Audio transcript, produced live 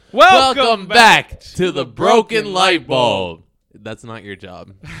Welcome back to the Broken Light Bulb. That's not your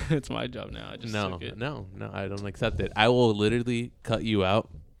job. It's my job now. I just took it. No, I don't accept it. I will literally cut you out,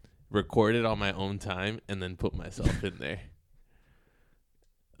 record it on my own time, and then put myself in there.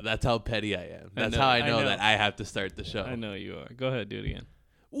 That's how petty I am. That's how I know that I have to start the show. I know you are. Go ahead, do it again.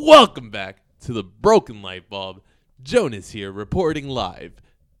 Welcome back to the Broken Light Bulb. Jonas here, reporting live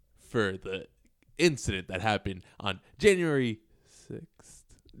for the incident that happened on January 6th,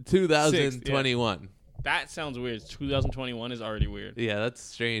 2021. That sounds weird. 2021 is already weird. Yeah, that's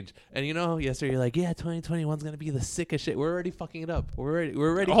strange. And you know, yesterday you're like, yeah, 2021 is gonna be the sickest shit. We're already fucking it up. We're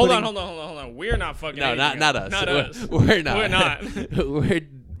already. Hold on. We're not fucking. No, not us. Not us. We're not. We're not.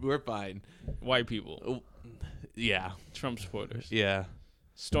 we're fine. White people. Yeah. Trump supporters. Yeah.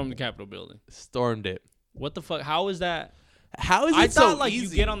 Stormed the Capitol building. Stormed it. What the fuck? How is that? How is it I so thought like easy?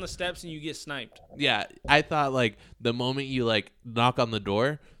 you get on the steps and you get sniped. Yeah, I thought like the moment you like knock on the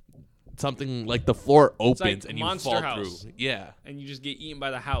door, something like the floor opens like and you Monster fall House. through. Yeah. And you just get eaten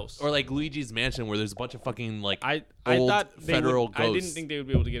by the house. Or like Luigi's Mansion where there's a bunch of fucking like I old thought federal I didn't ghosts. think they would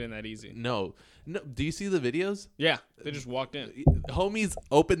be able to get in that easy. No. Do you see the videos? Yeah, they just walked in. Homies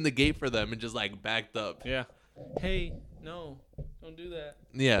opened the gate for them and just like backed up. Yeah. Hey, no, don't do that.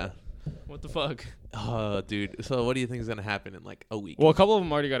 Yeah. What the fuck? Oh, dude. So what do you think is going to happen in like a week? Well, a couple of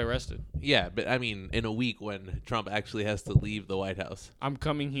them already got arrested. Yeah, but I mean in a week when Trump actually has to leave the White House. I'm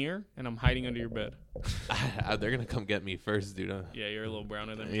coming here and I'm hiding under your bed. They're going to come get me first, dude. Yeah, you're a little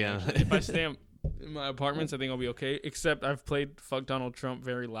browner than me. Yeah. Actually. If I stay in my apartments, I think I'll be okay. Except I've played Fuck Donald Trump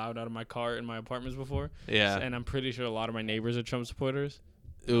very loud out of my car in my apartments before. Yeah. And I'm pretty sure a lot of my neighbors are Trump supporters.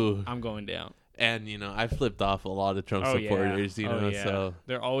 Ooh. I'm going down. And, you know, I flipped off a lot of Trump supporters, you know, so.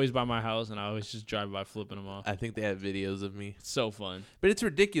 They're always by my house, and I always just drive by flipping them off. I think they have videos of me. It's so fun. But it's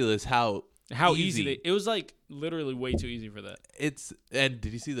ridiculous how easy it was, like, literally way too easy for that. And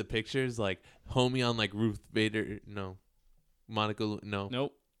did you see the pictures? Like, homie on, like, Ruth Bader. No. Monica. No.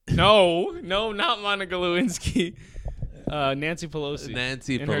 Nope. No, not Monica Lewinsky. Nancy Pelosi.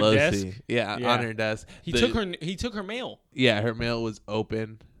 Nancy in Pelosi. her desk. Yeah, on her desk. He took her mail. Yeah, her mail was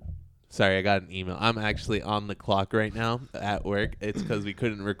open. Sorry, I got an email. I'm actually on the clock right now at work. It's because we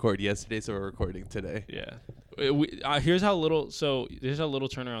couldn't record yesterday, so we're recording today. Yeah. Here's how little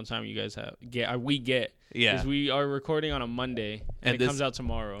turnaround time you guys have. We get. Yeah. Because we are recording on a Monday, and it comes out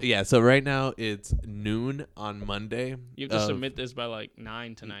tomorrow. Yeah, so right now it's noon on Monday. You have to submit this by like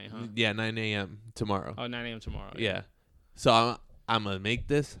 9 tonight, huh? Yeah, 9 a.m. tomorrow. Oh, 9 a.m. tomorrow. Yeah. So I'm going to make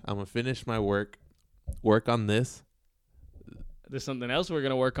this. I'm going to finish my work on this. There's something else we're going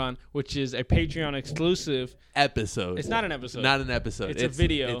to work on, which is a Patreon exclusive episode. It's not an episode. Not an episode. It's a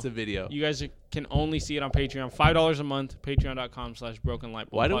video. It's a video. You guys can only see it on Patreon. $5 a month. Patreon.com/brokenlightbulb.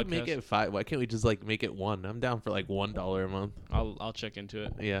 Why don't we make it $5? Why can't we just like make it $1? I'm down for like $1 a month. I'll check into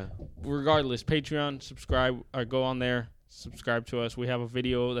it. Yeah. Regardless, Patreon, subscribe or go on there, subscribe to us. We have a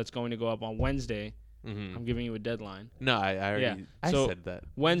video that's going to go up on Wednesday. Mm-hmm. I'm giving you a deadline. No, I already said that.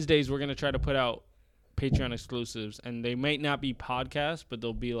 Wednesdays we're going to try to put out Patreon exclusives, and they might not be podcasts, but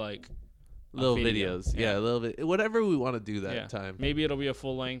they'll be like little videos. Yeah, a little bit. Whatever we want to do that time. Maybe it'll be a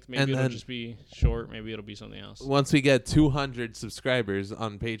full length. Maybe it'll just be short. Maybe it'll be something else. Once we get 200 subscribers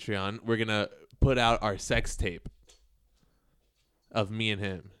on Patreon, we're going to put out our sex tape of me and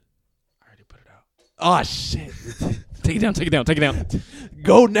him. I already put it out. Oh, shit. Take it down.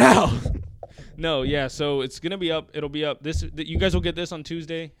 Go now. No, yeah, so it's going to be up. It'll be up. You guys will get this on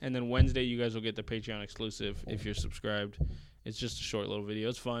Tuesday, and then Wednesday you guys will get the Patreon exclusive if you're subscribed. It's just a short little video.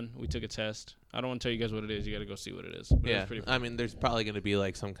 It's fun. We took a test. I don't want to tell you guys what it is. You got to go see what it is. But yeah, it's pretty fun. I mean, there's probably going to be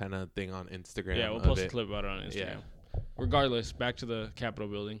like some kind of thing on Instagram. Yeah, we'll post a clip about it on Instagram. Yeah. Regardless, back to the Capitol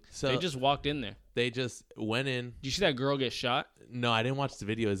building. So they just walked in there. They just went in. Did you see that girl get shot? No, I didn't watch the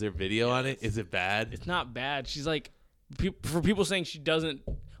video. Is there video on it? Is it bad? It's not bad. She's like, for people saying she doesn't.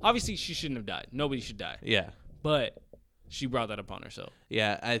 Obviously, she shouldn't have died. Nobody should die. Yeah. But she brought that upon herself.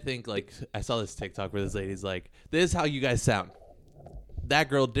 Yeah, I think, like, I saw this TikTok where this lady's like, this is how you guys sound. That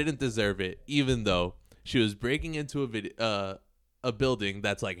girl didn't deserve it, even though she was breaking into a building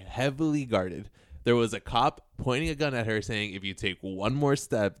that's, like, heavily guarded. There was a cop pointing a gun at her saying, if you take one more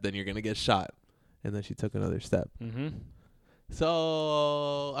step, then you're going to get shot. And then she took another step. Mm-hmm.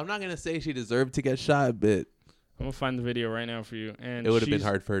 So I'm not going to say she deserved to get shot, but I'm going to find the video right now for you. And it would have been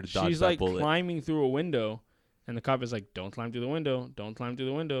hard for her to dodge she's that like bullet. climbing through a window, and the cop is like, don't climb through the window, don't climb through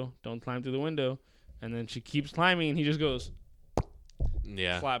the window, don't climb through the window. And then she keeps climbing, and he just goes,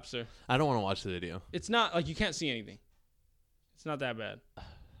 yeah, slaps her. I don't want to watch the video. It's not, like, you can't see anything. It's not that bad.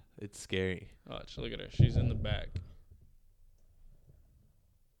 It's scary. Watch, look at her. She's in the back.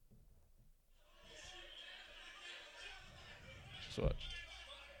 Just watch.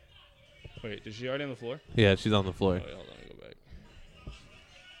 Wait, is she already on the floor? Yeah, she's on the Oh, floor. wait, hold on, let me go back.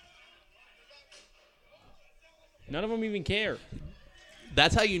 None of them even care.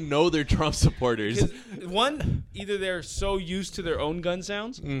 That's how you know they're Trump supporters. 'Cause one, either they're so used to their own gun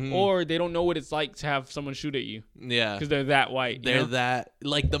sounds, Mhm. or they don't know what it's like to have someone shoot at you Yeah. because they're that white. you They're know? that,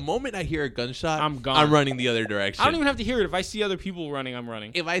 like, the moment I hear a gunshot, I'm gone. I'm running the other direction. I don't even have to hear it. If I see other people running, I'm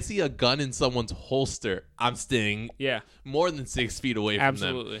running. If I see a gun in someone's holster, I'm staying Yeah, more than 6 feet away from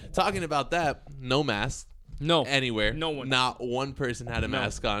absolutely. them. Talking about that, no mask No, anywhere. no one. Not one person had a No.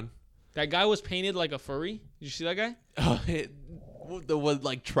 mask on. that guy was painted like a furry. Did you see that guy? The one,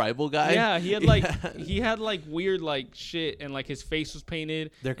 like, tribal guy? Yeah, he had like Yeah. he had like weird like shit, and like his face was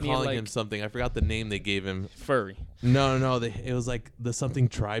painted. They're and he had, calling like, him something. I forgot the name they gave him. furry. No, it was like the something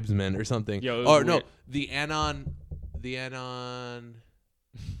tribesman or something. Yo, it was or no, weird. the Anon.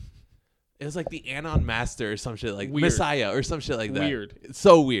 It was like the Anon Master or some shit like Weird. Messiah or some shit like that. Weird. It's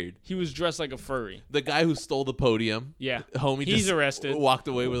so weird. He was dressed like a furry. The guy who stole the podium, Yeah, homie, he's just arrested. walked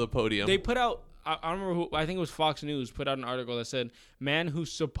away with a podium. They put out. I remember who. I think it was Fox News put out an article that said man who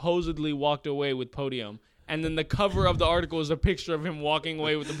supposedly walked away with podium, and then the cover of the article is a picture of him walking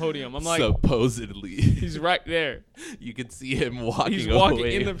away with the podium. I'm like, supposedly, he's right there. you could see him walking. He's walking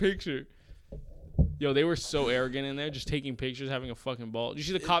away. in the picture. Yo, they were so arrogant in there, just taking pictures, having a fucking ball. Did you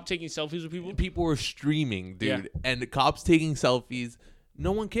see the cop taking selfies with people? People were streaming, dude, Yeah. and the cops taking selfies.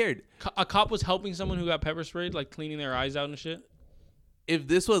 No one cared. A cop was helping someone who got pepper sprayed, like cleaning their eyes out and shit. If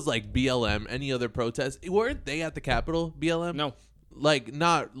this was like BLM, any other protest, weren't they at the Capitol? BLM? No, Like,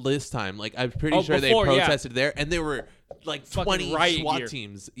 not this time. Like, I'm pretty Oh, sure before, they yeah. protested there, and there were like Fucking 20 riot SWAT gear.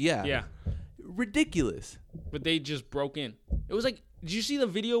 teams. Yeah. yeah, Ridiculous. but they just broke in. It was like, did you see the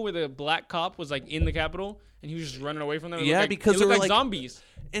video where the black cop was like in the Capitol and he was just running away from them? It Yeah, looked like, because it they looked were like like- zombies.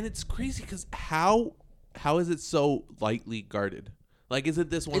 And it's crazy because how is it so lightly guarded? Like, isn't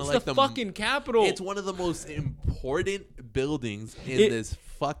this one It's of like the fucking Capitol. It's one of the most important buildings in It- this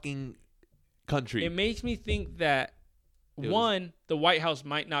fucking country. It makes me think that was- one, the White House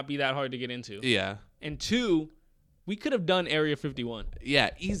might not be that hard to get into, yeah. and two, we could have done Area 51.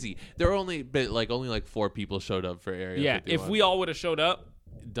 Yeah, easy. There were only like 4 people showed up for Area Yeah, 51. if we all would have showed up,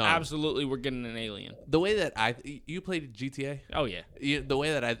 Done. absolutely, we're getting an alien. The way that you played GTA? Oh yeah, The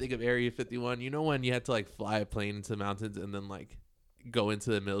way that I think of Area 51, you know when you had to like fly a plane into the mountains and then like go into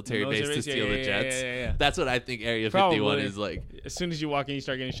the military base to steal the jets? Yeah. That's what I think Area 51 Probably. is like. As soon as you walk in, you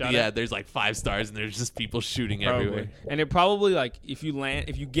start getting shot Yeah, at. there's like 5 stars and there's just people shooting Probably. everywhere. And it probably like if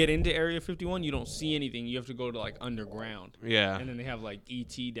you get into Area 51, you don't see anything. You have to go to like underground, Yeah. and then they have like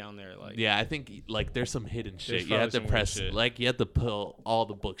ET down there. Like Yeah, I think like there's some hidden shit. You probably have to some weird press shit. like you have to pull all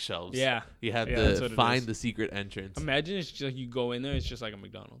the bookshelves. Yeah. You have Yeah, that's to what it find is. the secret entrance. Imagine it's just like you go in there, it's just like a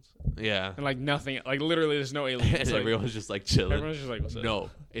McDonald's, Yeah. and like nothing, like literally there's no aliens. And Like, everyone's just like chilling. everyone's just like, what's up? No,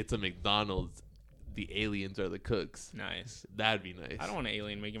 it's a McDonald's. The aliens are the cooks. Nice. That'd be nice. I don't want an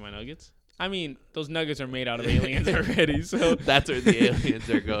alien making my nuggets. I mean, those nuggets are made out of aliens already, so That's where the aliens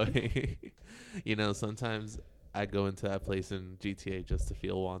are going. You know, sometimes I go into that place in GTA just to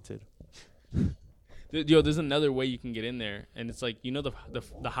feel wanted. Yo, there's another way you can get in there, and it's like, you know,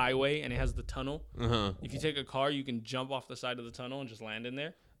 the highway, and it has the tunnel. Uh-huh. If you take a car, you can jump off the side of the tunnel and just land in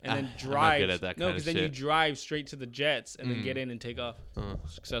there, and I'm then not drive. good at that No, kind of because then you shit. drive straight to the jets and then Mm. get in and take off. Uh,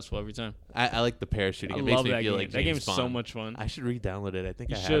 Successful every time. I like the parachuting. I It makes love me that feel game. like That James game's so Bond. much fun. I should re-download it. I think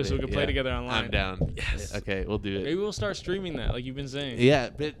You I have should, so we it. can play together online. I'm down. Yes. Okay, we'll do it. Maybe we'll start streaming that, like you've been saying.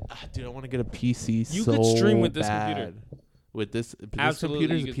 Yeah, but dude, I want to get a PC. You so could stream with this computer. bad. With this Absolutely,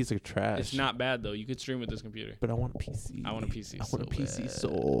 computer's you a could- piece of trash. It's not bad though. You could stream with this computer. But I want a PC. I want a PC I want a so PC bad.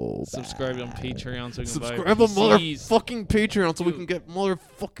 so Subscribe bad. on Patreon so we can Subscribe buy on PCs. motherfucking Patreon so we Dude. can get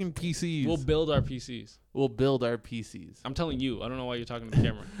motherfucking PCs. We'll build our PCs. We'll build our PCs. I'm telling you. I don't know why you're talking to the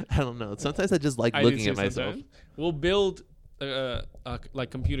camera. I don't know. Sometimes I just like I do looking too at myself. sometimes. We'll build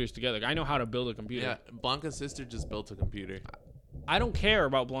like computers together. I know how to build a computer. Yeah, Blanca's sister just built a computer. I don't care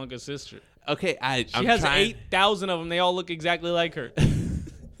about Blanca's sister. Okay, She I'm has trying. 8,000 of them. They all look exactly like her.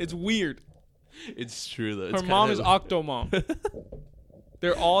 It's weird. It's true though. Her It's mom kind is of- Octomom.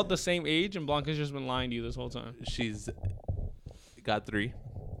 They're all the same age, and Blanca's just been lying to you this whole time. She's got 3,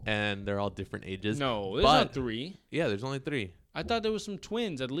 and they're all different ages. No, there's But- not 3. Yeah, there's only 3. I thought there was some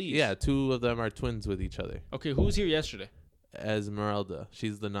twins at least. Yeah, 2 of them are twins with each other. Okay, who was here yesterday? Esmeralda,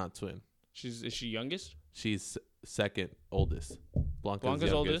 she's the not twin. Is she youngest? She's second oldest. Blanca's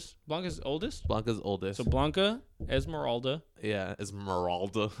Blanca's youngest. oldest. Blanca's oldest. Blanca's oldest. So Blanca, Esmeralda, Yeah,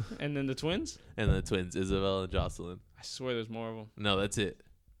 Esmeralda. and then the twins. And the twins, Isabel and Jocelyn. I swear, there's more of them. No, that's it.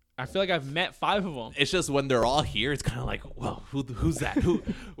 I feel like I've met 5 of them. It's just when they're all here, it's kind of like, well, who's that?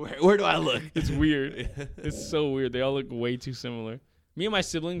 Where do I look? It's weird. It's so weird. They all look way too similar. Me and my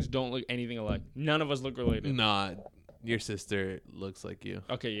siblings don't look anything alike. None of us look related. Nah, your sister looks like you.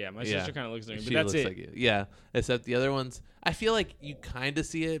 Okay, yeah, my Yeah. sister kind of looks like me, but She that's looks it. like you. Yeah, except the other ones, I feel like you kind of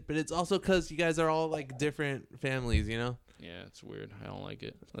see it, but it's also because you guys are all like different families, you know? Yeah, it's weird. I don't like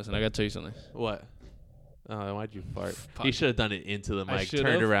it. Listen, I gotta tell you something. What? Oh, why'd you fart? Fuck. You should have done it into the I mic. should've.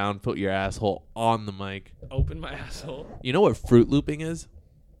 Turned around, put your asshole on the mic. Open my asshole. You know what Fruit Looping is?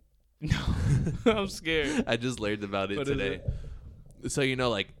 No, I'm scared. I just learned about it What is today. So you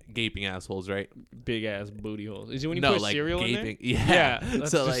know, like gaping assholes, right? Big ass booty holes. Is it when you No, put like cereal in there? gaping. Yeah, Yeah,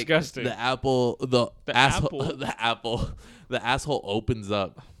 that's so disgusting. like the apple, the asshole, apple? the asshole opens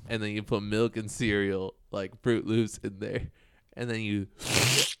up, and then you put milk and cereal, like Fruit Loops, in there, and then you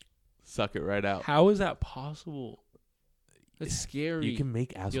suck it right out. How is that possible? That's scary. You can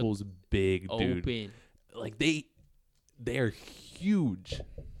make assholes big, dude. open. Like they are huge.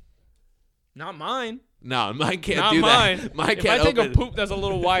 Not mine. No, mine can't Not do mine. that. Mine If can't I take open. a poop that's a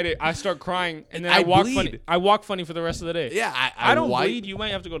little wide, I start crying, and then I I walk bleed. funny. I walk funny for the rest of the day. Yeah, I don't wipe. bleed. You might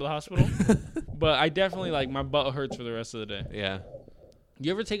have to go to the hospital, but I definitely like my butt hurts for the rest of the day. Yeah. You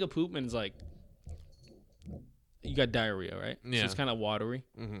ever take a poop and it's like you got diarrhea, right? Yeah. So it's kind of watery,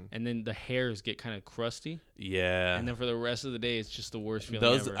 Mm-hmm. and then the hairs get kind of crusty, Yeah. and then for the rest of the day, it's just the worst feeling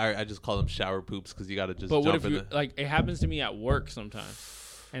Those ever. are, I just call them shower poops because you got to just But what jump if in you like? It happens to me at work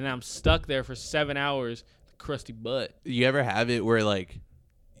sometimes, and I'm stuck there for 7 hours, crusty butt. You ever have it where like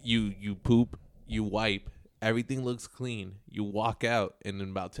you poop, you wipe, everything looks clean, you walk out, and in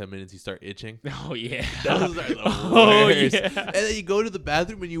about 10 minutes you start itching? Oh yeah, Those are the Oh, worst. yeah. And then you go to the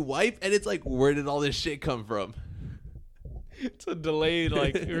bathroom and you wipe, and it's like, where did all this shit come from? It's a delayed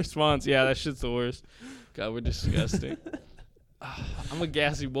like response. Yeah, that shit's the worst. God, we're disgusting. I'm a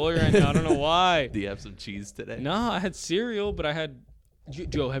gassy boy right now. I don't know why. Do you have some cheese today? No, I had cereal, but I had.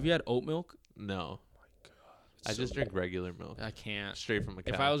 Joe, have you had oat milk? No. I So just drink regular milk. I can't. Straight from a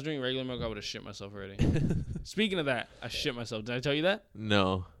cow. If I was drinking regular milk, I would have shit myself already. Speaking of that, I shit myself. Did I tell you that?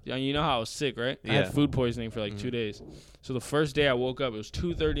 No. Yeah, you know how I was sick, right? I Yeah. had food poisoning for like Mhm. 2 days. So the first day I woke up, it was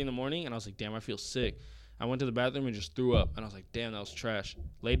 2:30 in the morning, and I was like, damn, I feel sick. I went to the bathroom and just threw up, and I was like, damn, that was trash.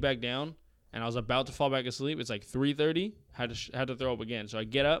 Laid back down, and I was about to fall back asleep. It's like 3:30. Had to throw up again. So I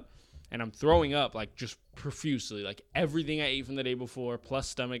get up, and I'm throwing up like just profusely, like everything I ate from the day before, plus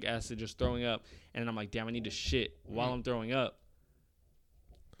stomach acid, just throwing up. And I'm like, damn, I need to shit while I'm throwing up.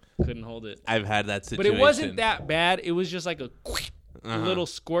 Couldn't hold it. I've had that But situation. it wasn't that bad. It was just like a Uh-huh. little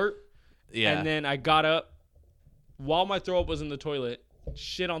squirt. Yeah. And then I got up while my throw up was in the toilet,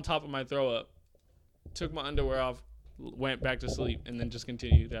 shit on top of my throw up, took my underwear off, went back to sleep, and then just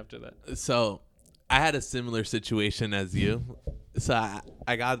continued after that. So I had a similar situation as you. So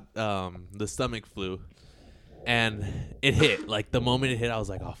I got the stomach flu, and it hit. Like the moment it hit, I was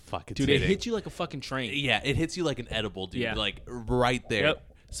like, "Oh fuck, it's Dude, hitting." it hit you like a fucking train. Yeah, it hits you like an edible, dude. Yeah. Like right there.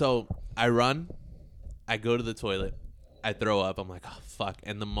 Yep. So I run, I go to the toilet, I throw up. I'm like, oh fuck.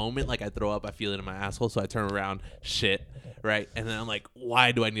 And the moment like I throw up, I feel it in my asshole. So I turn around, shit, right? And then I'm like,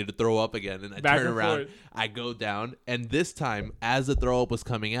 why do I need to throw up again? And I Back turn and around, forth. I go down, and this time, as the throw up was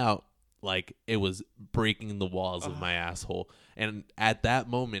coming out, like it was breaking the walls of my asshole. And at that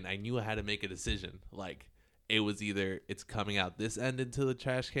moment, I knew I had to make a decision. Like it was either it's coming out this end into the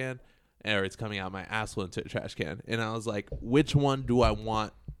trash can, or it's coming out my asshole into the trash can. And I was like, which one do I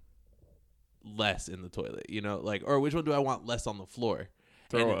want less in the toilet? You know, like, or which one do I want less on the floor?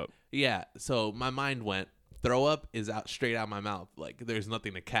 Throw And up. Yeah. So my mind went, throw up is out straight out my mouth. Like there's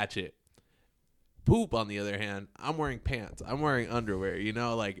nothing to catch it. Poop, on the other hand, I'm wearing pants. I'm wearing underwear. You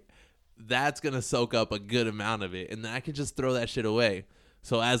know, like that's going to soak up a good amount of it. And then I can just throw that shit away.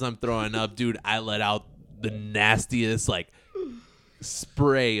 So as I'm throwing up, dude, I let out the nastiest, like,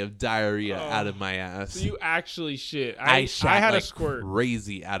 spray of diarrhea out of my ass. So you actually shit. I had like a squirt.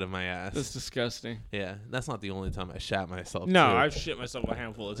 crazy out of my ass. That's disgusting. Yeah, that's not the only time I shat myself. No, too. I've shit myself a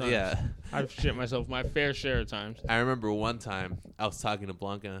handful of times. Yeah. I've shit myself my fair share of times. I remember one time I was talking to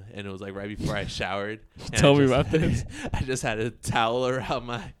Blanca, and it was like right before I showered. And Tell I me just- about this. I just had a towel around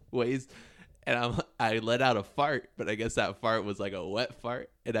my waist, and I let out a fart, but I guess that fart was like a wet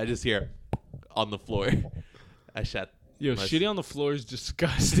fart, and I just hear on the floor. I shat. Yo, my- shitting on the floor is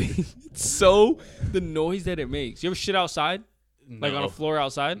disgusting. It's so the noise that it makes. You ever shit outside? Like on No. a floor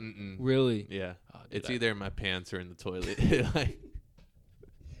outside? Mm-mm. Really? Yeah, Oh, dude, it's either in my pants or in the toilet. Like,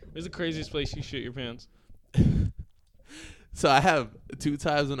 Where's the craziest place you shit your pants? so I have 2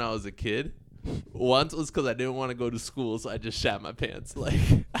 times when I was a kid. Once was because I didn't want to go to school, so I just shat my pants. Like,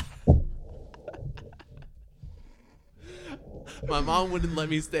 my mom wouldn't let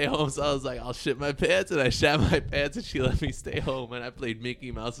me stay home, so I was like, I'll shit my pants, and I shat my pants, and she let me stay home, and I played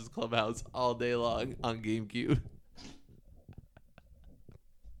Mickey Mouse's Clubhouse all day long on GameCube.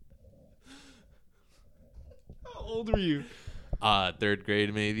 old were you? Third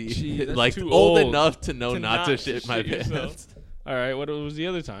grade maybe. Gee, that's like too old old enough to know to not to shit my yourself. pants. All right, what was the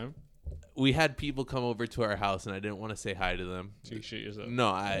other time? We had people come over to our house, and I didn't want to say hi to them. So you shit yourself. No,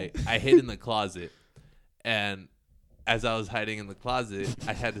 I hid in the closet, and as I was hiding in the closet,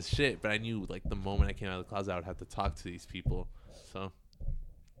 I had to shit, but I knew like the moment I came out of the closet, I would have to talk to these people. So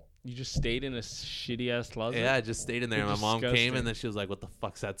You just stayed in a shitty ass closet? yeah, I just stayed in there. You're And my mom came, disgusting. and then she was like, "What the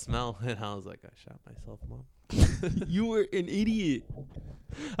fuck's that smell?" And I was like, "I shot myself, mom." You were an idiot.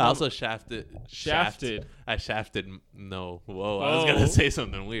 I also shafted. I shafted. No, whoa! I was Oh. gonna say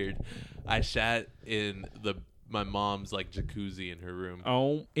something weird. I shat in my mom's like jacuzzi in her room.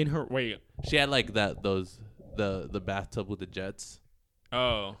 Oh, in her wait. She had like the bathtub with the jets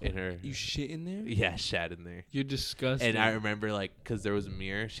Oh, in her. you shit in there? Yeah, shat in there. You're disgusting. And I remember like because there was a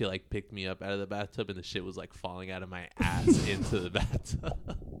mirror, she like picked me up out of the bathtub, and the shit was like falling out of my ass into the bathtub.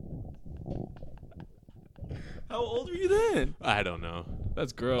 How old were you then? I don't know.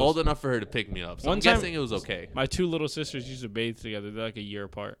 That's gross. Old enough for her to pick me up. So One I'm time- guessing it was okay. My two little sisters used to bathe together. They're like a year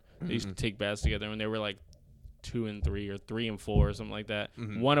apart. They used to take baths together when they were like 2 and 3 or 3 and 4 or something like that.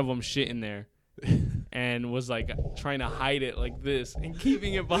 Mhm. One of them shit in there and was like trying to hide it like this and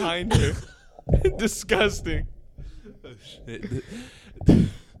keeping it behind her. Disgusting.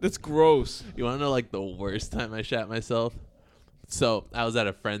 That's gross. You want to know like the worst time I shat myself? So I was at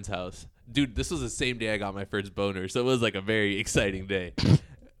a friend's house. Dude, this was the same day I got my first boner, so it was like a very exciting day.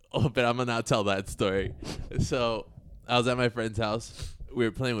 Oh, but I'm gonna not tell that story. So I was at my friend's house. We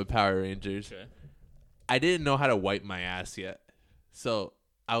were playing with Power Rangers. Okay. I didn't know how to wipe my ass yet, so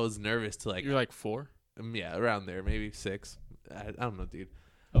I was nervous to like. You're like 4? Yeah, around there, maybe 6. I don't know, dude.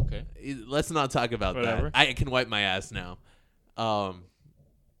 Okay. Let's not talk about Whatever. that. I can wipe my ass now.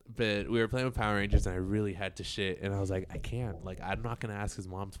 But we were playing with Power Rangers, and I really had to shit, and I was like, I can't. Like, I'm not gonna ask his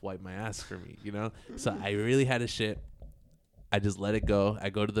mom to wipe my ass for me, you know. So I really had to shit. I just let it go. I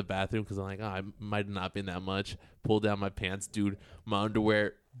go to the bathroom because I'm like, oh, I might have not been that much. Pull down my pants, dude. My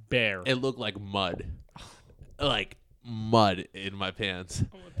underwear, Bear. it looked like mud, like mud in my pants.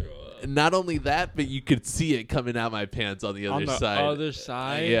 I'm gonna throw up. Not only that, but you could see it coming out my pants on the other On the side. other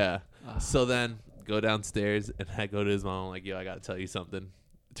side? Yeah. Ah. So then go downstairs, and I go to his mom. I'm like, yo, I gotta tell you something.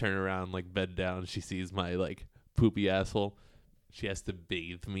 Turn around, like bed down. She sees my like poopy asshole. She has to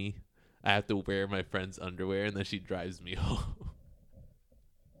bathe me. I have to wear my friend's underwear, and then she drives me home.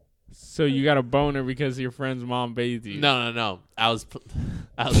 So you got a boner because your friend's mom bathed you? No. I was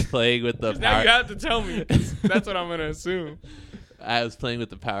playing with the Now Power. you have to tell me. 'Cause that's what I'm gonna assume. I was playing with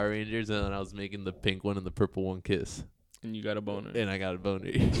the Power Rangers, and then I was making the pink one and the purple one kiss, And you got a boner. and I got a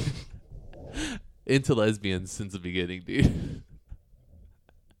boner. Into lesbians since the beginning, dude.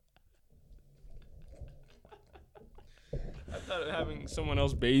 I thought having someone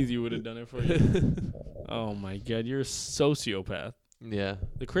else bathe you would have done it for you. Oh my god, you're a sociopath. Yeah.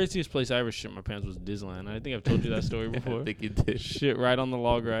 The craziest place I ever shit my pants was Disneyland. I think I've told you that story before. I think you did. Shit right on the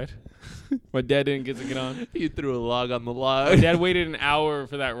log ride. My dad didn't get to get on. You threw a log on the My log. dad waited an hour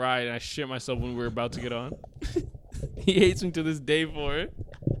for that ride, and I shit myself when we were about to get on. He hates me to this day for it.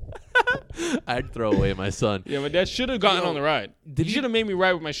 I'd throw away my son. Yeah, my dad should have gotten Yo, on the ride. did He you- should have made me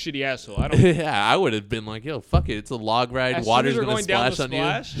ride with my shitty asshole. I don't. Yeah, I would have been like, yo, fuck it. It's a log ride. As Water's soon as we're going to going down splash the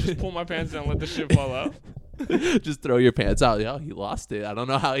on splash, just pull my pants down, let the shit fall out. you. Just throw your pants out. Yo, he lost it. I don't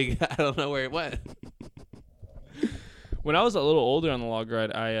know how I don't know where it went. When I was a little older on the log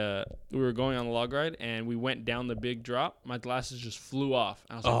ride, we were going on the log ride and we went down the big drop. My glasses just flew off.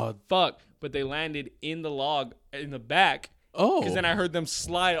 I was like, Oh. fuck. But they landed in the log in the back Oh, because then I heard them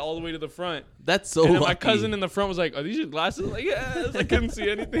slide all the way to the front. that's so And then lucky. my cousin in the front was like, are these your glasses? Like, yes. I couldn't see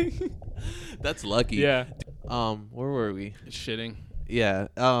anything. That's lucky. Yeah. Where were we? Shitting. Yeah.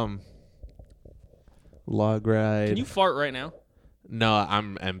 Log ride. Can you fart right now? No,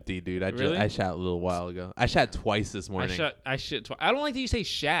 I'm empty, dude. Really? I shat a little while ago. I shat twice this morning. I shit twice. I don't like that you say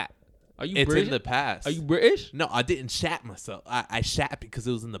shat. Are you It's British? in the past. Are you British? No, I didn't shat myself. I shat because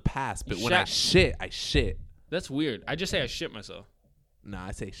it was in the past. But You when I shat. I shit. That's weird. I just say I shit myself. No,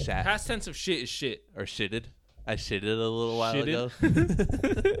 I say shat Past tense of shit is shit. or shitted. I shitted a little while Shitted?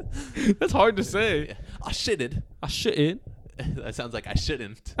 ago. That's hard to say. Yeah. I shitted. I shit it. That sounds like I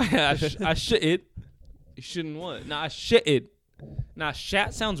shouldn't. I shit it. You shouldn't what? Nah, I shit it. Nah,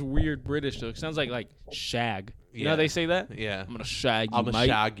 shat sounds weird British though. It sounds like shag. You know how Yeah. they say that? Yeah. I'm gonna shag you, I'm gonna mate.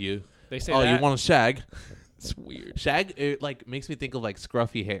 shag you. They say Oh, that. you want to shag? It's weird. Shag, it like makes me think of like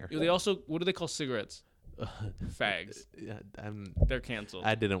scruffy hair. They also, what do they call cigarettes? Fags. Yeah, They're canceled.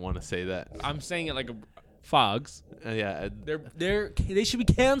 I didn't want to say that. I'm saying it like a. Fogs. Yeah. They should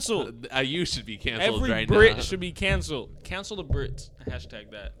be canceled. You should be canceled Every right Brit now. should be canceled. Cancel the Brits.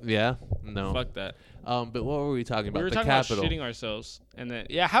 Hashtag that. Yeah. No. Fuck that. But what were we talking about? We were the talking Capitol. about shitting ourselves, and then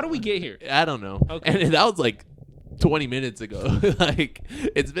how do we get here? I don't know. Okay. And that was like 20 minutes ago. Like,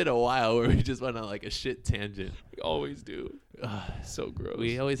 it's been a while where we just went on like a shit tangent. We always do. So gross.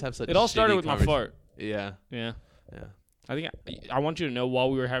 We always have such. It all started shitty with my fart. Yeah. Yeah. Yeah. I think I want you to know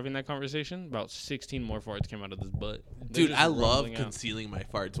while we were having that conversation, about 16 more farts came out of this butt. They're Dude, just I love rumbling out. concealing my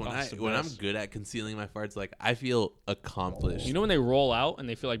farts. It's the When I'm best. good at concealing my farts, like I feel accomplished. You know when they roll out and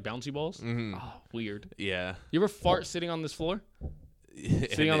they feel like bouncy balls? Mhm. Oh, weird. Yeah. You ever fart sitting on this floor? And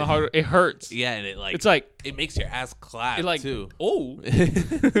Sitting on the hard, it hurts. Yeah, and it It's like it makes your ass clap it like too. oh,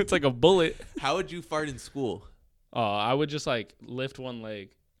 it's like a bullet. How would you fart in school? I would just like lift one leg.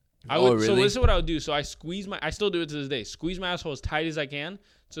 I Oh, would. So really? this is what I would do. So I still do it to this day. Squeeze my asshole as tight as I can.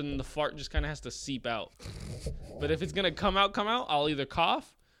 So then the fart just kind of has to seep out. But if it's gonna come out, I'll either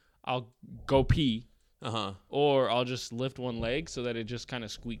cough, I'll go pee, or I'll just lift one leg so that it just kind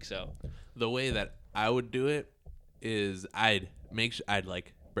of squeaks out. The way that I would do it is I'd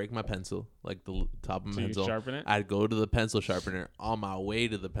like break my pencil, like the top of my So you pencil. sharpen it? I'd go to the pencil sharpener. On my way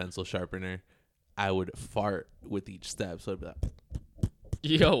to the pencil sharpener, I would fart with each step. So I'd be like,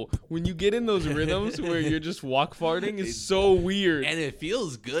 Yo, when you get in those rhythms where you're just walk farting, it's so weird. and it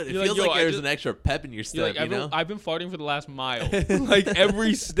feels good. It You're like, feels yo, like I there's just- an extra pep in your You're step, like, you know? I've been farting for the last mile. Like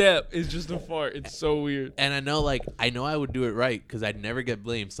every step is just a fart. It's so weird. And I know I would do it right because I'd never get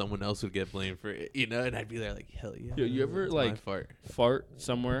blamed. Someone else would get blamed for it, you know? And I'd be there like, hell yeah. Yo, you ever it's my like fart?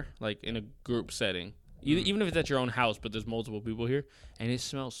 somewhere like in a group setting, Mm. even if it's at your own house, but there's multiple people here, and it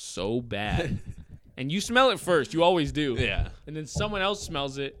smells so bad, and you smell it first. You always do. Yeah. And then someone else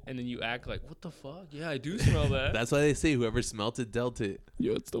smells it, and then you act like, "What the fuck? Yeah, I do smell that." That's why they say whoever smelt it dealt it.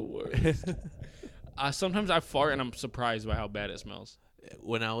 Yo, it's the worst. Sometimes I fart and I'm surprised by how bad it smells.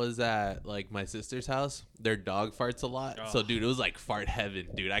 When I was at like my sister's house, their dog farts a lot. So Oh. dude, it was like fart heaven,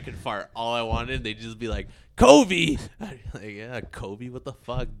 dude. I could fart all I wanted. They'd just be like, Kobe. I'd be like, yeah, Kobe, what the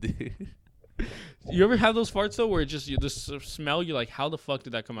fuck, dude? You ever have those farts though, where it just the smell? You're like, "How the fuck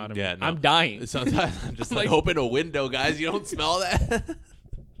did that come out of Yeah, me? no. I'm dying." Sometimes I'm just like, Like- open a window, guys. You don't smell that?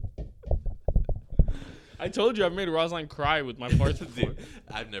 I told you I've made Rosalind cry with my farts before. Dude,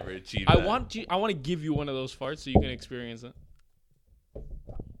 I've never achieved I that. want to give you one of those farts so you can experience it.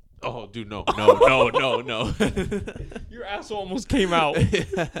 Oh, dude, no. Your asshole almost came out.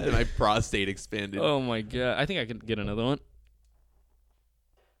 My prostate expanded. Oh my god! I think I can get another one.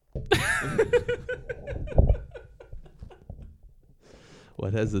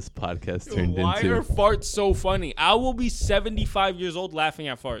 What has this podcast turned Why into? are farts so funny? I will be 75 years old laughing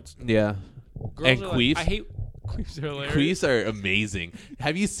at farts. Yeah. Girls And are like, queefs? I hate queefs. Are hilarious. Queefs are amazing.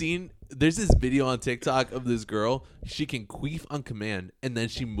 Have you seen? There's this video on TikTok of this girl. She can queef on command, and then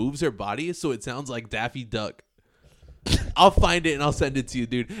she moves her body so it sounds like Daffy Duck. I'll find it and I'll send it to you,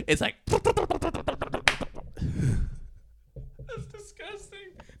 dude. It's like. That's disgusting.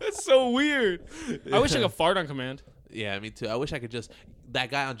 That's so weird. I wish I could fart on command. Yeah, me too. I wish I could just. That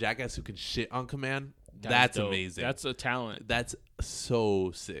guy on Jackass who can shit on command. That's That's dope. amazing. That's a talent. That's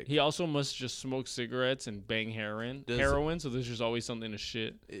so sick. He also must just smoke cigarettes and bang heroin. So there's just always something to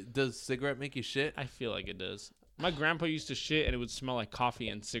shit. Does cigarette make you shit? I feel like it does. My grandpa used to shit and it would smell like coffee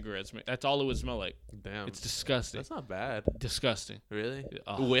and cigarettes. That's all it would smell like. Damn. It's disgusting. That's not bad. Disgusting. Really?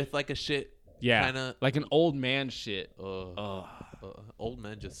 Ugh. With like a shit. Yeah. Kinda. Like an old man shit. Ugh. Old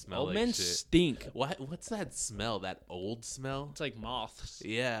men just smell Old like men shit. stink. What's that smell? That old smell? It's like moths.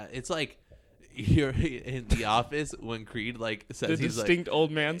 Yeah, it's like you're in the office when Creed like The says he's distinct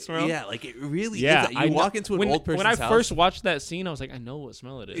old man like, smell. yeah, like it really Yeah, is. That. You walk into an old person's when I house. first watched that scene, I was like, I know what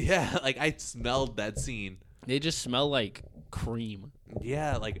smell it is. Yeah, like I smelled that scene. They just smell like cream.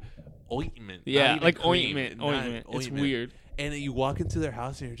 Yeah, like ointment. Yeah, Not even like cream, ointment. not Ointment. It's weird. And then you walk into their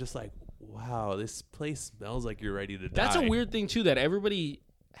house and you're just like, wow, this place smells like you're ready to die. That's a weird thing too. That everybody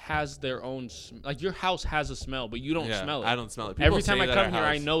has their own. Like your house has a smell, but you don't smell it. I don't smell it. People Every time say I that come our here,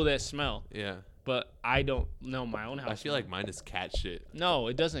 I house- know that smell, Yeah, but I don't know my own house. I feel like mine is cat shit. No,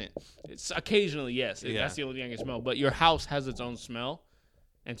 it doesn't. It's occasionally, yes. Yeah. That's the only thing I can smell. But your house has its own smell,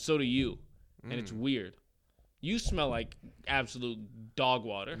 and so do you. And it's weird. You smell like absolute dog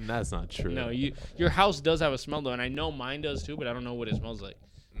water. That's not true. No, your house does have a smell though, and I know mine does too, but I don't know what it smells like.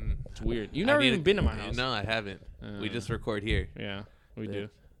 It's weird. You've never even been to my house. No, I haven't. We just record here. Yeah, we Yeah. do.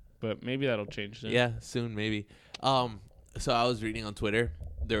 But maybe that'll change soon. Yeah, soon maybe. So I was reading on Twitter.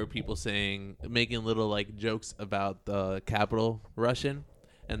 There were people making little like jokes about the Capitol rushing,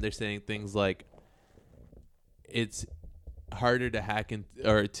 and they're saying things like, "It's harder to hack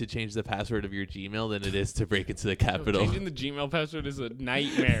or to change the password of your Gmail than it is to break into the Capitol. Changing the Gmail password is a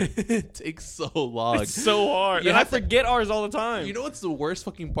nightmare. It takes so long. It's so hard. You And I have to- forget ours all the time. You know what's the worst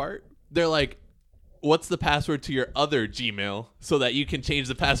fucking part? They're like, what's the password to your other Gmail so that you can change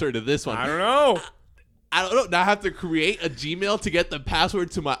the password to this one? I don't know. I don't know. Now I have to create a Gmail to get the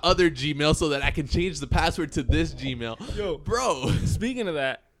password to my other Gmail so that I can change the password to this Gmail. Yo. Bro. Speaking of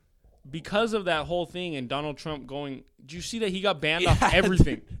that, because of that whole thing and Donald Trump going, did you see that he got banned off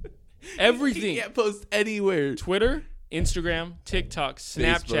everything? Everything. You can't post anywhere. Twitter, Instagram, TikTok,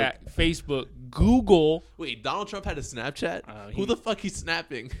 Snapchat, Facebook, Google. Wait, Donald Trump had a Snapchat? He- Who the fuck he's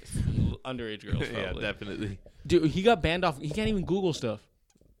snapping? Underage girls, probably. Yeah, definitely. Dude, he got banned off. He can't even Google stuff.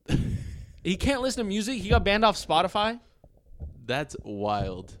 He can't listen to music. He got banned off Spotify. That's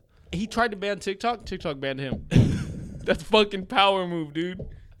wild. He tried to ban TikTok. TikTok banned him. That's fucking power move, dude.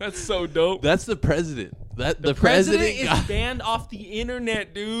 That's so dope. That's the president. The President president is got, banned off the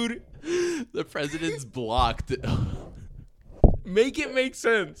internet, dude. the president's blocked. Make it make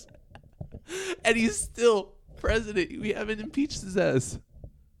sense. And he's still president. We haven't impeached his ass.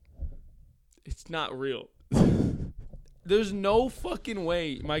 It's not real. There's no fucking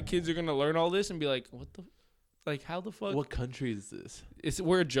way my kids are gonna learn all this and be like, "What the, like, how the fuck?" What country is this?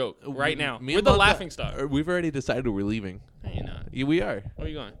 We're a joke right now. Me We're and the Monta- laughing stock. We've already decided we're leaving. No, you're not. Yeah, we are. Where are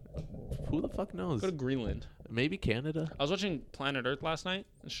you going? Who the fuck knows? Go to Greenland. Maybe Canada. I was watching Planet Earth last night,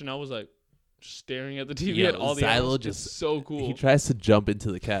 and Chanel was like staring at the TV Yo, at all the Xylo animals. just- It's so cool. He tries to jump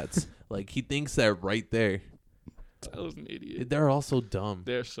into the cats. Like, he thinks they're right there. Xylo's an idiot. They're all so dumb.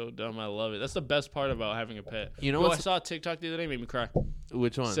 They're so dumb. I love it. That's the best part about having a pet. You know Yo, I what's- saw a TikTok the other day, made me cry.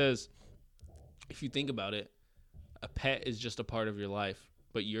 Which It one? says, if you think about it, a pet is just a part of your life,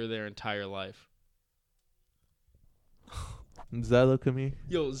 but you're their entire life. Xylo, come here.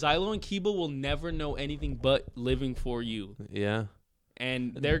 Yo, Xylo and Kiba will never know anything but living for you, Yeah.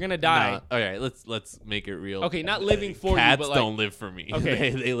 and they're gonna die. Nah, all right, let's make it real. Okay, not living for you, Cats but like, don't live for me.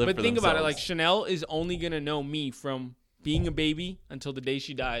 okay, they live but for think about it. themselves. Like Chanel is only gonna know me from being a baby until the day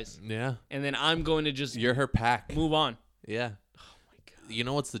she dies, Yeah. and then I'm going to just You're her pack. move on. Yeah. Oh my god. You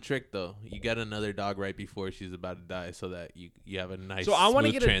know what's the trick though? You get another dog right before she's about to die, so that you have a nice So I want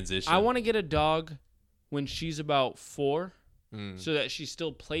to smooth get transition. I want to get a dog when she's about 4, Mm. so that she's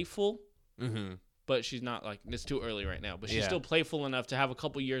still playful. Mm-hmm. But she's not like, it's too early right now. But she's Yeah. still playful enough to have a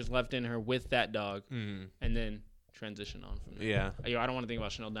couple years left in her with that dog, Mm. and then transition on from there. Yeah. Yo, I don't want to think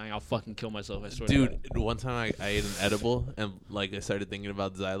about Chanel dying. I'll fucking kill myself. I swear. to God. Dude, one time I ate an edible and like I started thinking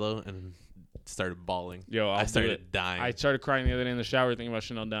about Xylo and started bawling. Yo, I do started it. dying. I started crying the other day in the shower thinking about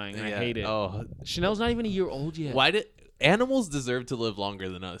Chanel dying. And Yeah. I hate it. Oh, Chanel's not even a year old yet. why did animals deserve to live longer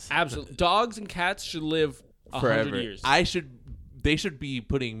than us? Absolutely. Dogs and cats should live 100 Forever. years. They should be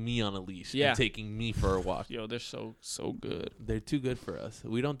putting me on a leash Yeah. and taking me for a walk. Yo, they're so good. They're too good for us.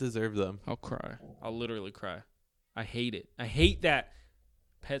 We don't deserve them. I'll cry. I'll literally cry. I hate it. I hate that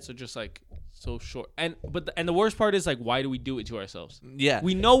pets are just like so short. And the worst part is like, why do we do it to ourselves? Yeah.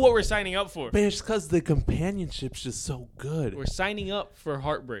 We know what we're signing up for. But it's because the companionship's just so good. We're signing up for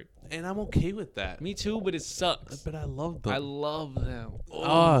heartbreak. And I'm okay with that. Me too, but it sucks. But I love them. I love them.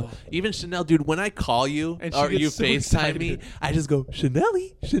 Oh, even Chanel, dude, when I call you And she or gets you so FaceTime me, excited. I just go,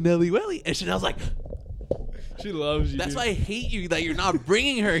 Chanelly Welly. And Chanel's like, She loves you. that's dude. why I hate you that you're not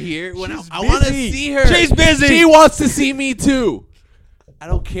bringing her here when She's I want to busy. see her. She's busy. She wants to see me too. I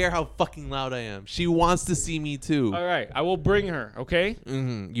don't care how fucking loud I am. She wants to see me too. All right, I will bring her. Okay.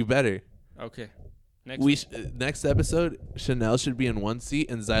 You better. Okay. Next episode, Chanel should be in one seat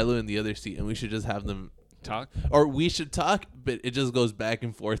and Xylo in the other seat, and we should just have them talk. or we should talk, but it just goes back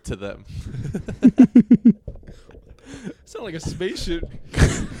and forth to them. Sound like a spaceship.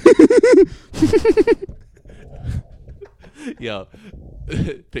 Yo,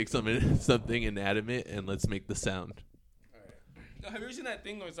 pick something inanimate and let's make the sound. Have you ever seen that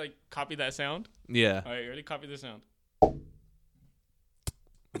thing where it's like copy that sound? Yeah. All right, ready? Copy the sound.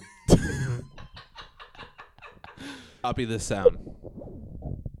 Copy this sound.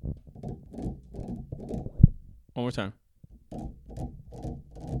 One more time.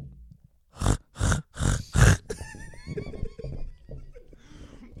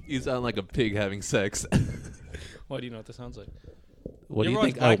 You sound like a pig having sex. Why do you know what that sounds like? What do you ever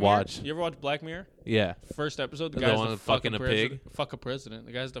think watch I Black Mirror? watch? You ever watch Black Mirror? Yeah. First episode, the The guy's one the with fuck fucking a president. pig? Fuck a president.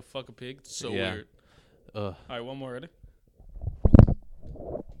 The guy's the fuck a pig. It's so Yeah. weird. Ugh. All right, one more. Ready?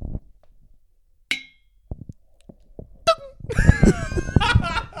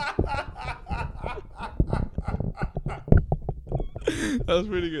 That was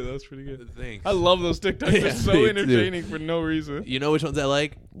pretty good. That was pretty good. Thanks. I love those TikToks. Yeah, They're so me too. entertaining for no reason. You know which ones I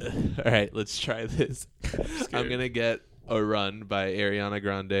like? All right, let's try this. I'm scared. gonna get a Run by Ariana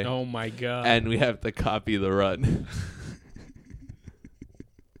Grande. Oh my god. And we have to copy the Run.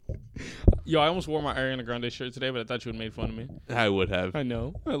 Yo, I almost wore my Ariana Grande shirt today, but I thought you would have made fun of me. I would have. I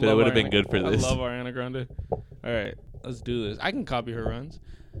know. But it would have been good for this. I love Ariana Grande. All right, let's do this. I can copy her runs.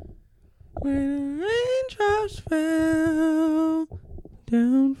 When raindrops fell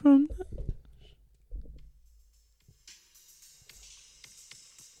down from the...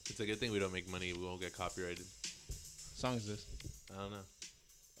 It's a good thing we don't make money. We won't get copyrighted. What song is this? I don't know.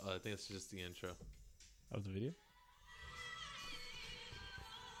 Oh, I think it's just the intro. Of the video?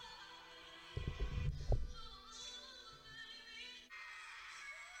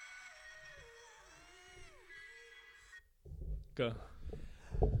 Go.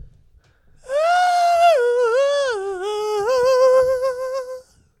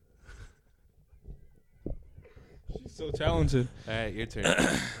 She's so talented. All right, your turn.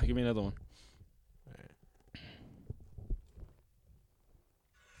 Give me another one.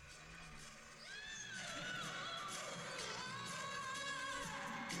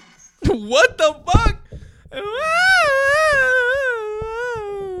 What the fuck?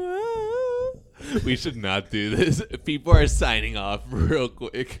 We should not do this. People are signing off real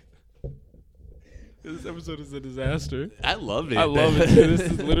quick. This episode is a disaster. I love it. I love it. Dude. This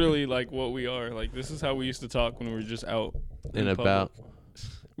is literally like what we are. Like, this is how we used to talk when we were just out And in about. public.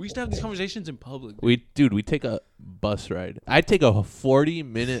 We used to have these conversations in public. We take a bus ride. I'd take a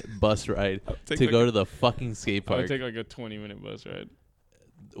 40-minute bus ride to go to the fucking skate I would park. take like a 20-minute bus ride.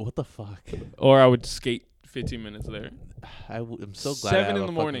 What the fuck? Or I would skate 15 minutes there. I'm so glad 7 I have in a the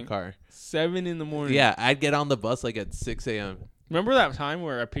fucking morning. car. 7 in the morning. Yeah, I'd get on the bus like at 6 a.m. Remember that time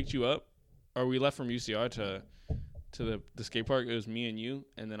where I picked you up? Or we left from UCR to the skate park? It was me and you.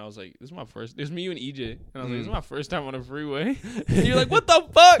 And then I was like, this is my first. It was me, you, and EJ. And I was like, this is my first time on a freeway. And you're like, what the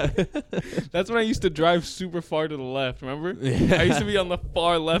fuck? That's when I used to drive super far to the left, remember? Yeah. I used to be on the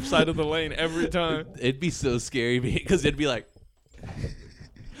far left side of the lane every time. It'd be so scary because it'd be like,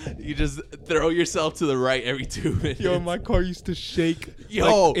 you just throw yourself to the right every 2 minutes. Yo, my car used to shake.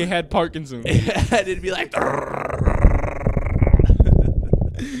 Yo. Like it had Parkinson's. And it'd be like,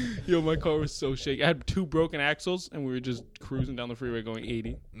 Yo, my car was so shaky. I had 2 broken axles, and we were just cruising down the freeway going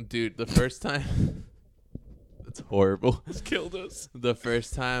 80. dude, the first time, it's horrible. It's killed us. The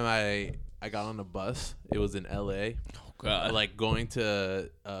first time I got on a bus, it was in L.A. Oh, God. Like going to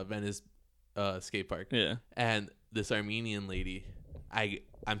Venice skate park. Yeah. And this Armenian lady,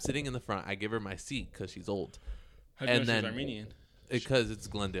 I'm sitting in the front. I give her my seat because she's old. How do you And know she's then- Armenian? Because it's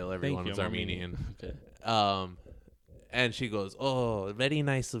Glendale. Everyone is I'm Armenian. Okay. And she goes, "Oh, very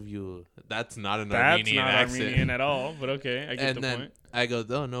nice of you." That's not an That's Armenian not accent. Armenian at all, but okay. I get And the then point. I go,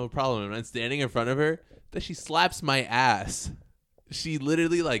 "Oh, no problem." And I'm standing in front of her. Then she slaps my ass. She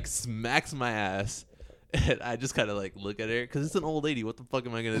literally like smacks my ass. And I just kind of like look at her because it's an old lady. What the fuck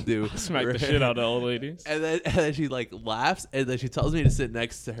am I gonna do? Smack the shit out of old ladies. And then she like laughs, and then she tells me to sit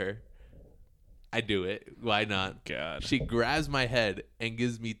next to her. I do it. Why not? God. She grabs my head and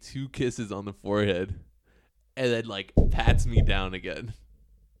gives me 2 kisses on the forehead, and then like pats me down again.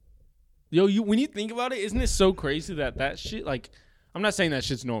 Yo, when you think about it, isn't it so crazy that shit, like, I'm not saying that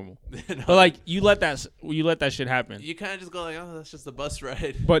shit's normal, No, but like you let that shit happen. you kind of just go like, "Oh, that's just a bus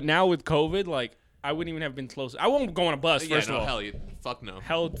ride." But now with COVID, like, I wouldn't even have been close. I won't go on a bus, Yeah, first no, of all. hell, fuck no.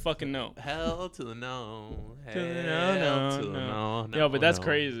 Hell fucking no. Hell to the no. To the Hell no, to the no. no. Yo, but that's no.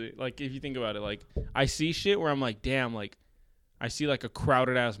 crazy. Like, if you think about it, like, I see shit where I'm like, damn, like, I see like a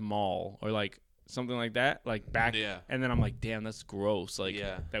crowded ass mall or like something like that, like back, Yeah. and then I'm like, damn, that's gross. Like,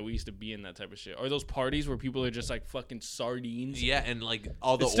 Yeah. that we used to be in that type of shit. Or those parties where people are just like fucking sardines. Yeah, and like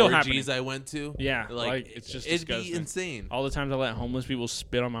all the It's still orgies happening. I went to. Yeah, like it's just it'd disgusting. be insane. All the times I let homeless people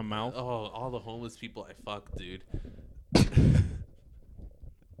spit on my mouth. Oh, all the homeless people I fucked, dude.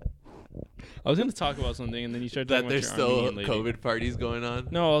 I was gonna talk about something, and then you started talking That about there's your still Armenian lady. COVID parties going on.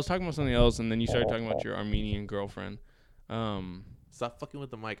 No, I was talking about something else, and then you started talking about your Armenian girlfriend. Stop fucking with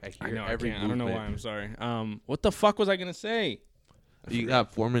the mic. I I hear know. every I don't know movement. why. I'm sorry. What the fuck was I gonna say? You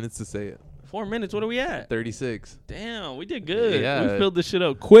got 4 minutes to say it. 4 minutes. What are we at? 36. Damn, we did good. Yeah. We filled this shit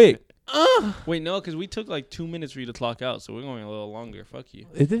up quick. Wait, no, because we took like 2 minutes for you to clock out, so we're going a little longer. Fuck you.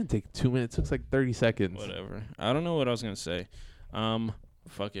 It didn't take 2 minutes. It took like 30 seconds. Whatever. I don't know what I was gonna say.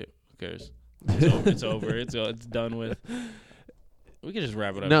 Fuck it. Who cares? It's over. It's done with. We can just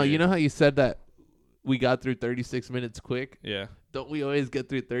wrap it up. No, here. you know how you said that we got through 36 minutes quick? Yeah. Don't we always get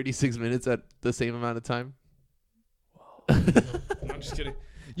through 36 minutes at the same amount of time? No, I'm just kidding.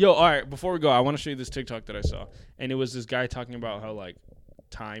 Yo, all right. Before we go, I want to show you this TikTok that I saw, and it was this guy talking about how like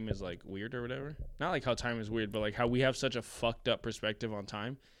time is like weird or whatever. Not like how time is weird, but like how we have such a fucked up perspective on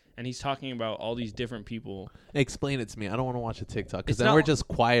time. And he's talking about all these different people. Explain it to me. I don't want to watch a TikTok because It's then not- we're just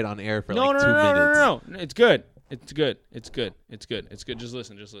quiet on air for No, like no, 2 no, no, minutes. no, no, no. It's good. It's good. It's good. It's good. It's good. Just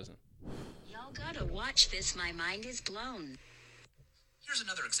listen. Just listen. Y'all gotta watch this. My mind is blown. Here's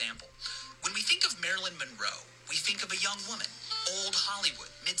another example. When we think of Marilyn Monroe, we think of a young woman. Old Hollywood,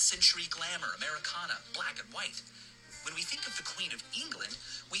 mid-century glamour, Americana, black and white. When we think of the Queen of England,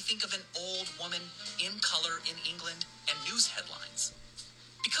 we think of an old woman in color in England and news headlines.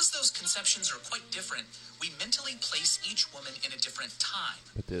 Because those conceptions are quite different, we mentally place each woman in a different time.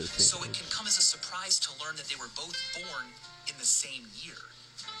 But they're the same So it can come as a surprise to learn that they were both born in the same year.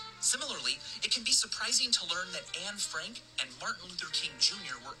 Similarly, it can be surprising to learn that Anne Frank and Martin Luther King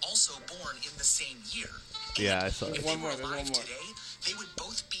Jr. were also born in the same year. Yeah, I saw If that. they One more, were there's one alive more. today, they would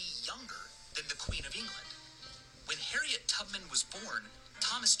both be younger than the Queen of England. When Harriet Tubman was born,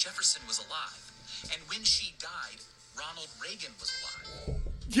 Thomas Jefferson was alive. And when she died, Ronald Reagan was alive.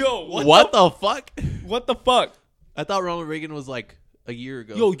 Yo, What the fuck? What the fuck? I thought Ronald Reagan was like a year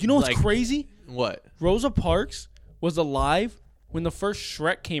ago. Yo, you know what's Like, crazy? What? Rosa Parks was alive when the first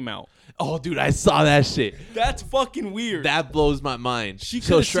Shrek came out. Oh, dude, I saw that shit. That's fucking weird. That blows my mind. She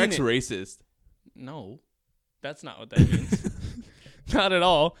So could've seen Shrek's it. racist. No, that's not what that means. Not at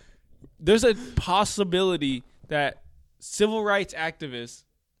all. There's a possibility that civil rights activist,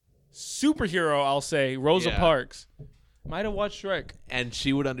 superhero, I'll say, Rosa Yeah. Parks, might have watched Shrek. And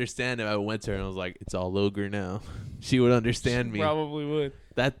she would understand if I went to her and I was like, it's all ogre now. She would understand me. Probably would.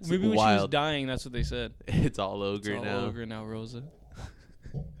 That's Maybe when she was wild. dying, that's what they said. It's all ogre It's all now. ogre now, Rosa.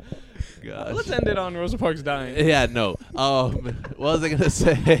 Gosh. Let's end it on Rosa Parks dying. Yeah, no. What was I gonna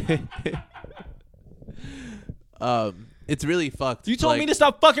say? It's really fucked. You told Like, me to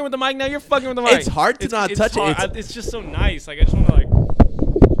stop fucking with the mic. Now you're fucking with the mic. It's hard to not touch it. hard. It's- It's just so nice. Like I just want to like.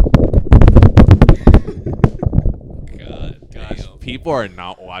 God, Gosh, damn. people are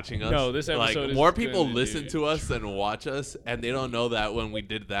not watching us. No, this like episode is more people gonna listen do- to us than watch us, and they don't know that when we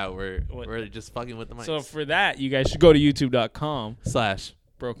did that, What? we're just fucking with the mics. So for that, you guys should go to youtube.com Slash,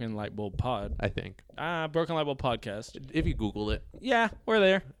 Broken Light Bulb Pod. I think, Broken Light Bulb Podcast. if you Google it, Yeah, we're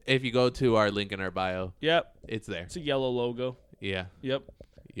there. if you go to our link in our bio, Yep. it's there. It's a yellow logo. Yeah. Yep.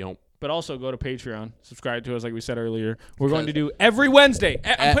 Yep. But also go to Patreon. Subscribe to us like we said earlier. We're going to do every Wednesday.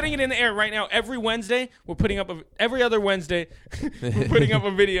 I'm putting it in the air right now. Every Wednesday, we're putting up every other Wednesday, we're putting up a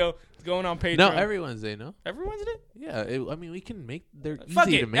video going on Patreon. No, every Wednesday. No. Every Wednesday? Yeah. I mean, we can make. They're Fuck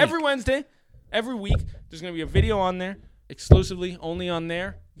easy it. to make. Every Wednesday, every week, there's going to be a video on there, exclusively, only on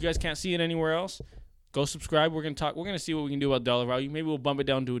there. You guys can't see it anywhere else. Go subscribe. We're going to talk. We're going to see what we can do about dollar value. Maybe we'll bump it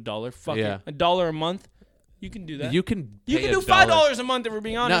down to $1. Fuck Yeah. it. $1 a month. You can do that. You can. You pay can do $1. $5 a month if we're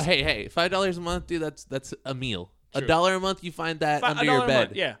being No, honest. hey, $5 a month, dude. That's a meal. True. $1 a month, you find that under $1 your a bed.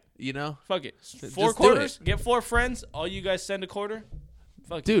 month, yeah. You know, Fuck it. Just 4 do quarters. it. Get 4 friends. All you guys send a quarter.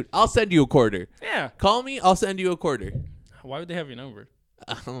 Fuck it. dude. I'll send you a quarter. Yeah. Call me. I'll send you a quarter. Why would they have your number?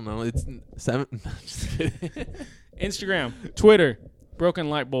 I don't know. It's 7. Just kidding. Instagram, Twitter, Broken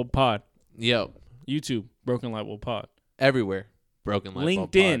Light Bulb Pod, Yo, YouTube, Broken Light Bulb Pod, everywhere. Broken Light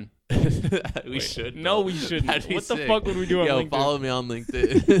Bulb LinkedIn. Pod. we should. No, though. we shouldn't. That'd be What the sick. fuck would we do on Yo, LinkedIn? follow me on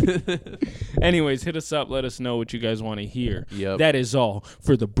LinkedIn. Anyways, hit us up. Let us know what you guys want to hear. Yep. That is all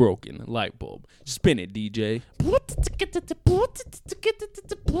for the Broken Light Bulb. Spin it, DJ.